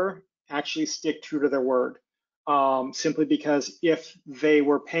number actually stick true to their word. Simply because if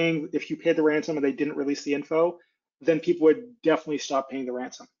you paid the ransom and they didn't release the info, then people would definitely stop paying the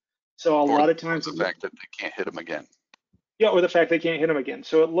ransom. So a lot of times, the fact that they can't hit them again. Yeah, or the fact they can't hit them again.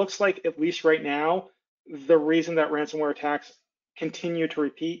 So it looks like, at least right now, the reason that ransomware attacks continue to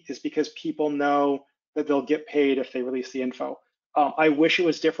repeat is because people know that they'll get paid if they release the info. I wish it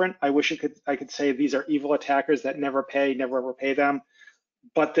was different. I wish I could say these are evil attackers that never pay, never ever pay them,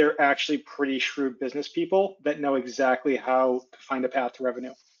 but they're actually pretty shrewd business people that know exactly how to find a path to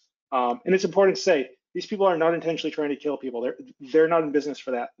revenue. And it's important to say, these people are not intentionally trying to kill people. They're not in business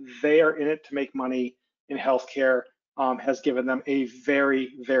for that. They are in it to make money, and healthcare has given them a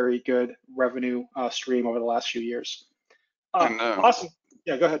very, very good revenue stream over the last few years. Awesome.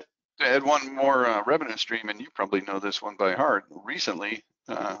 Yeah, go ahead. To add one more revenue stream, and you probably know this one by heart. Recently,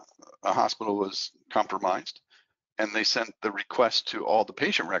 a hospital was compromised, and they sent the request to all the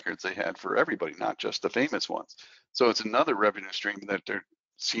patient records they had for everybody, not just the famous ones. So it's another revenue stream that they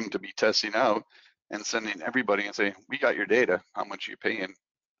seem to be testing out and sending everybody and saying, we got your data, how much are you paying,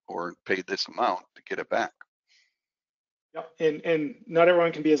 or pay this amount to get it back. Yep, and not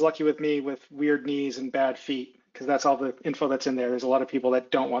everyone can be as lucky with me with weird knees and bad feet, because that's all the info that's in there. There's a lot of people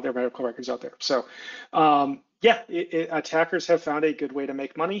that don't want their medical records out there. So yeah, attackers have found a good way to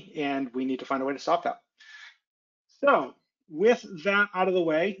make money, and we need to find a way to stop that. So with that out of the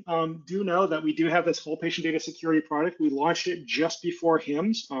way, do know that we do have this whole patient data security product. We launched it just before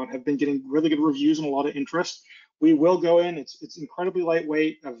HIMSS, have been getting really good reviews and a lot of interest. We will go in, it's incredibly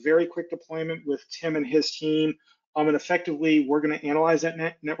lightweight, a very quick deployment with Tim and his team. And effectively, we're going to analyze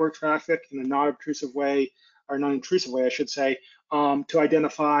that network traffic in a non-obtrusive way, or non-intrusive way, I should say, to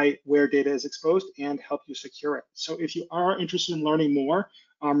identify where data is exposed and help you secure it. So if you are interested in learning more,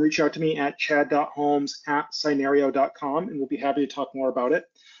 reach out to me at chad.holmes@cynerio.com, and we'll be happy to talk more about it.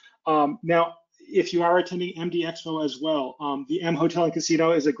 Now, if you are attending MD Expo as well, the M Hotel and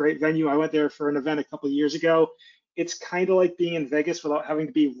Casino is a great venue. I went there for an event a couple of years ago. It's kind of like being in Vegas without having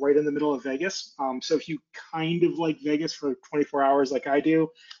to be right in the middle of Vegas. So if you kind of like Vegas for 24 hours like I do,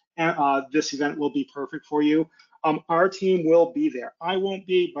 this event will be perfect for you. Our team will be there. I won't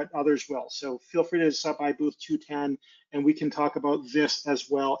be, but others will. So feel free to stop by booth 210, and we can talk about this as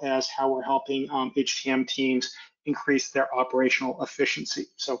well as how we're helping HTM teams increase their operational efficiency.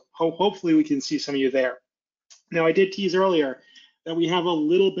 So hopefully we can see some of you there. Now, I did tease earlier that we have a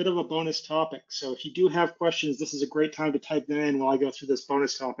little bit of a bonus topic. So if you do have questions, this is a great time to type them in while I go through this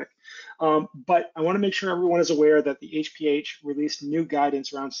bonus topic. But I want to make sure everyone is aware that the HPH released new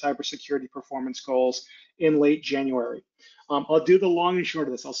guidance around cybersecurity performance goals in late January. I'll do the long and short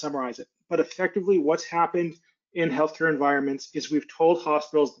of this, I'll summarize it. But effectively, what's happened in healthcare environments is we've told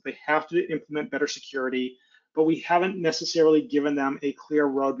hospitals that they have to implement better security, but we haven't necessarily given them a clear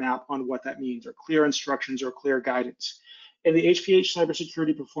roadmap on what that means, or clear instructions or clear guidance. And the HPH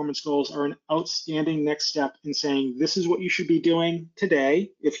cybersecurity performance goals are an outstanding next step in saying, this is what you should be doing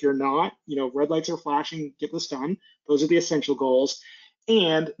today. If you're not, red lights are flashing, get this done. Those are the essential goals.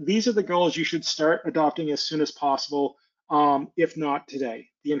 And these are the goals you should start adopting as soon as possible, if not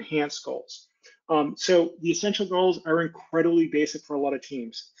today, the enhanced goals. So the essential goals are incredibly basic for a lot of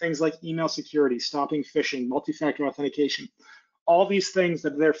teams. Things like email security, stopping phishing, multi-factor authentication. All these things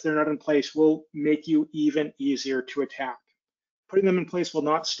that if they're not in place will make you even easier to attack. Putting them in place will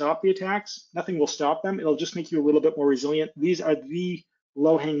not stop the attacks. Nothing will stop them. It'll just make you a little bit more resilient. These are the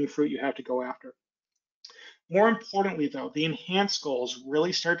low-hanging fruit you have to go after. More importantly, though, the enhanced goals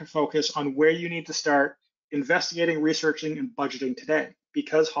really start to focus on where you need to start investigating, researching, and budgeting today.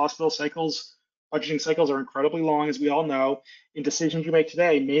 Because hospital cycles, budgeting cycles are incredibly long, as we all know, and decisions you make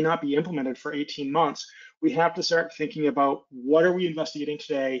today may not be implemented for 18 months. We have to start thinking about what are we investigating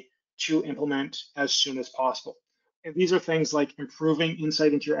today to implement as soon as possible. And these are things like improving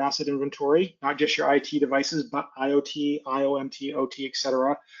insight into your asset inventory, not just your IT devices, but IoT, IOMT, OT, et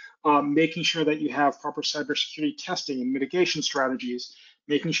cetera. Making sure that you have proper cybersecurity testing and mitigation strategies,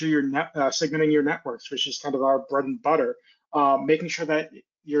 making sure you're segmenting your networks, which is kind of our bread and butter, making sure that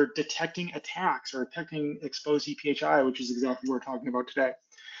you're detecting attacks or detecting exposed ePHI, which is exactly what we're talking about today.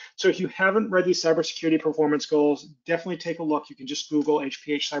 So if you haven't read these cybersecurity performance goals, definitely take a look. You can just Google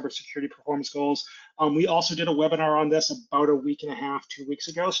HPH cybersecurity performance goals. We also did a webinar on this about a week and a half, 2 weeks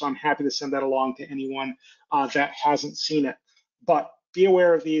ago, so I'm happy to send that along to anyone that hasn't seen it. But be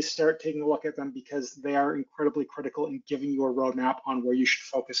aware of these, start taking a look at them, because they are incredibly critical in giving you a roadmap on where you should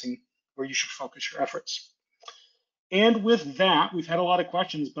focus your efforts. And with that, we've had a lot of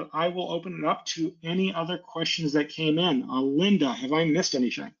questions, but I will open it up to any other questions that came in. Linda, have I missed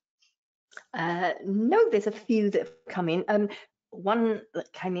anything? No, there's a few that have come in. One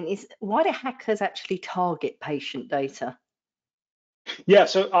that came in is, why do hackers actually target patient data? Yeah,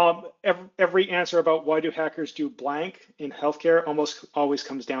 so every answer about why do hackers do blank in healthcare almost always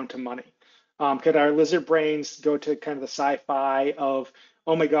comes down to money. Could our lizard brains go to kind of the sci-fi of,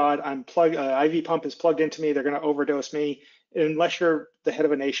 oh my God, IV pump is plugged into me, they're going to overdose me. Unless you're the head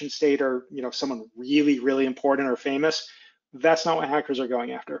of a nation state or someone really, really important or famous, that's not what hackers are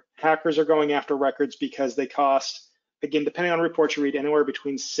going after. Hackers are going after records because they cost, again, depending on reports you read, anywhere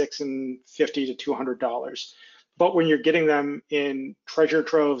between $6 and $50 to $200. But when you're getting them in treasure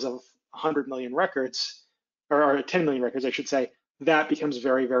troves of 100 million records, or 10 million records, I should say, that becomes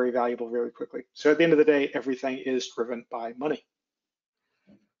very, very valuable very quickly. So at the end of the day, everything is driven by money.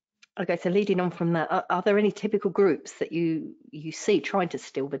 Okay, so leading on from that, are there any typical groups that you see trying to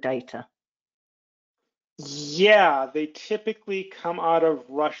steal the data? Yeah, they typically come out of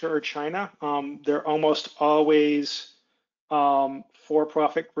Russia or China. They're almost always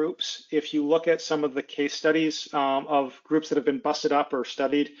for-profit groups. If you look at some of the case studies of groups that have been busted up or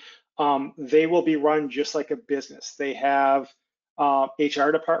studied, they will be run just like a business. They have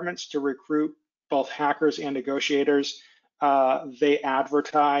HR departments to recruit both hackers and negotiators. They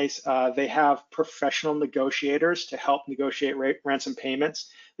advertise. They have professional negotiators to help negotiate ransom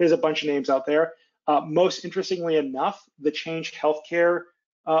payments. There's a bunch of names out there. Most interestingly enough, the Change Healthcare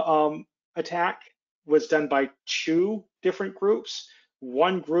attack was done by two different groups.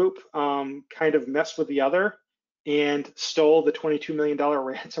 One group kind of messed with the other and stole the $22 million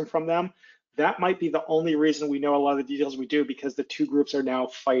ransom from them. That might be the only reason we know a lot of the details we do, because the two groups are now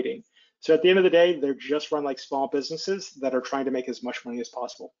fighting. So at the end of the day, they're just run like small businesses that are trying to make as much money as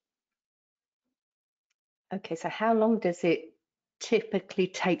possible. Okay, so how long does it typically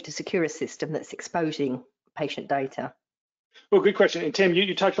take to secure a system that's exposing patient data? Well, good question. And Tim,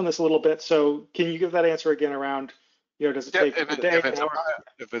 you touched on this a little bit. So can you give that answer again around, does it take a day, an hour?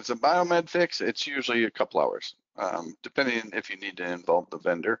 If it's a biomed fix, it's usually a couple hours, depending if you need to involve the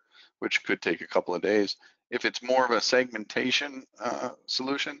vendor, which could take a couple of days. If it's more of a segmentation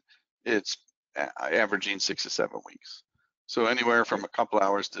solution, it's averaging 6 to 7 weeks. So anywhere from a couple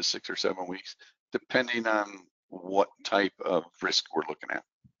hours to 6 or 7 weeks, depending on what type of risk we're looking at.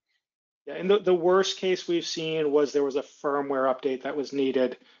 Yeah, and the worst case we've seen was there was a firmware update that was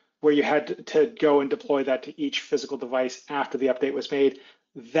needed where you had to go and deploy that to each physical device after the update was made.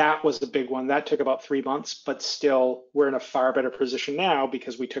 That was the big one. That took about 3 months, but still we're in a far better position now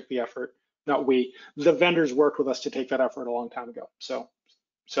because we took the effort. Not we, the vendors worked with us to take that effort a long time ago. So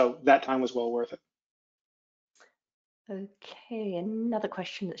that time was well worth it. Okay, another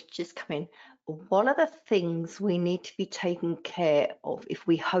question that's just come in. What are the things we need to be taking care of if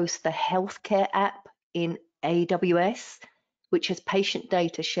we host the healthcare app in AWS, which has patient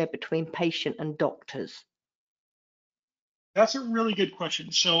data shared between patient and doctors? That's a really good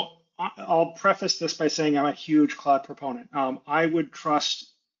question. So I'll preface this by saying I'm a huge cloud proponent. I would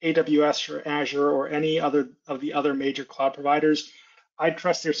trust AWS or Azure or any other of the other major cloud providers. I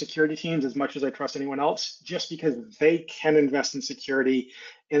trust their security teams as much as I trust anyone else, just because they can invest in security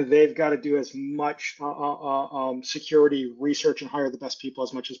and they've got to do as much security research and hire the best people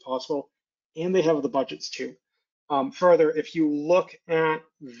as much as possible. And they have the budgets too. Further, if you look at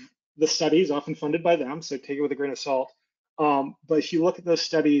the studies, often funded by them, so take it with a grain of salt, but if you look at those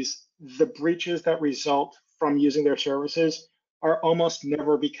studies, the breaches that result from using their services are almost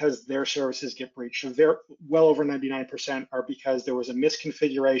never because their services get breached. So they're well over 99% are because there was a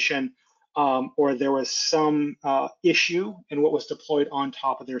misconfiguration or there was some issue in what was deployed on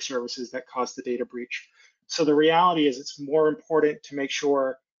top of their services that caused the data breach. So the reality is it's more important to make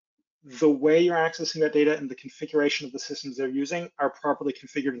sure the way you're accessing that data and the configuration of the systems they're using are properly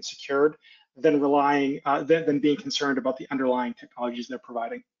configured and secured than than being concerned about the underlying technologies they're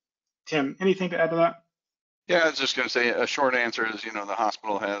providing. Tim, anything to add to that? Yeah, I was just going to say a short answer is, the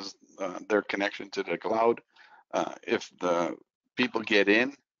hospital has their connection to the cloud. If the people get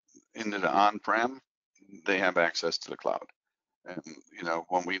into the on-prem, they have access to the cloud. And,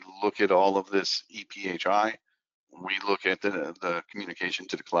 when we look at all of this ePHI, we look at the communication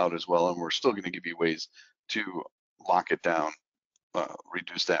to the cloud as well, and we're still going to give you ways to lock it down,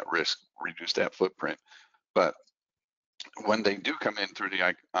 reduce that risk, reduce that footprint. But when they do come in through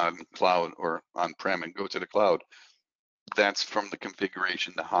the cloud or on-prem and go to the cloud, that's from the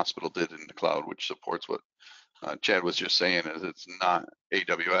configuration the hospital did in the cloud, which supports what Chad was just saying, is it's not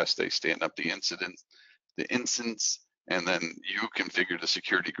AWS. They stand up the instance, and then you configure the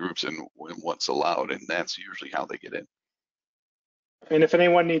security groups and what's allowed, and that's usually how they get in. And if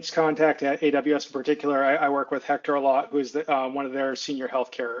anyone needs contact at AWS in particular, I work with Hector a lot, who's one of their senior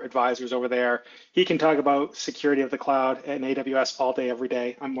healthcare advisors over there. He can talk about security of the cloud and AWS all day, every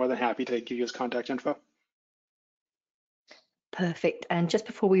day. I'm more than happy to give you his contact info. Perfect. And just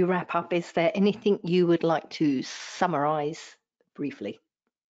before we wrap up, is there anything you would like to summarize briefly?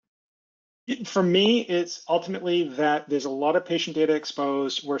 For me, it's ultimately that there's a lot of patient data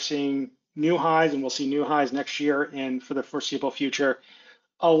exposed. We're seeing new highs, and we'll see new highs next year and for the foreseeable future.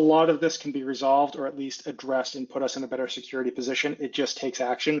 A lot of this can be resolved or at least addressed and put us in a better security position. It just takes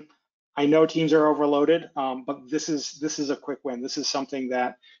action. I know teams are overloaded, but this is a quick win. This is something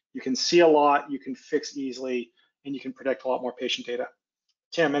that you can see a lot, you can fix easily, and you can protect a lot more patient data.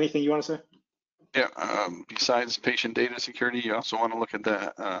 Tim, anything you want to say? Yeah, besides patient data security, you also want to look at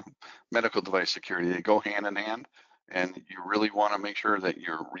the medical device security. They go hand in hand, and you really want to make sure that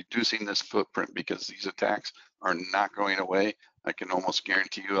you're reducing this footprint, because these attacks are not going away. I can almost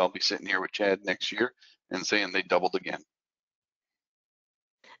guarantee you I'll be sitting here with Chad next year and saying they doubled again.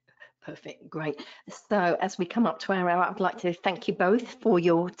 Perfect, great. So as we come up to our hour, I'd like to thank you both for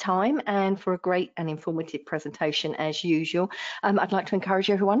your time and for a great and informative presentation as usual. I'd like to encourage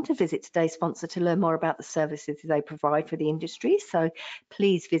everyone to visit today's sponsor to learn more about the services they provide for the industry. So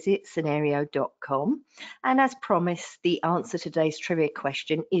please visit Cynerio.com. And as promised, the answer to today's trivia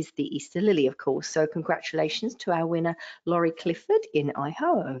question is the Easter Lily, of course. So congratulations to our winner, Laurie Clifford in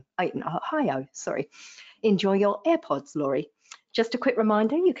Ohio. Sorry. Enjoy your AirPods, Laurie. Just a quick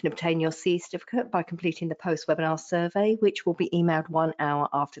reminder, you can obtain your C certificate by completing the post-webinar survey, which will be emailed 1 hour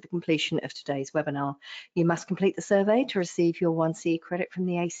after the completion of today's webinar. You must complete the survey to receive your 1C credit from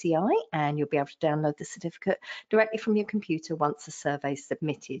the ACI, and you'll be able to download the certificate directly from your computer once the survey is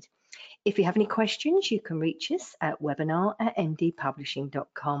submitted. If you have any questions, you can reach us at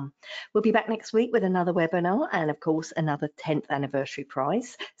webinar@mdpublishing.com. We'll be back next week with another webinar and, of course, another 10th anniversary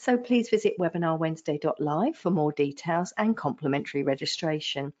prize. So please visit webinarwednesday.live for more details and complimentary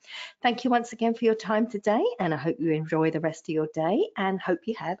registration. Thank you once again for your time today, and I hope you enjoy the rest of your day and hope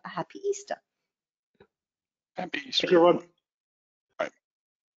you have a happy Easter. Happy Easter. Thank you, everyone.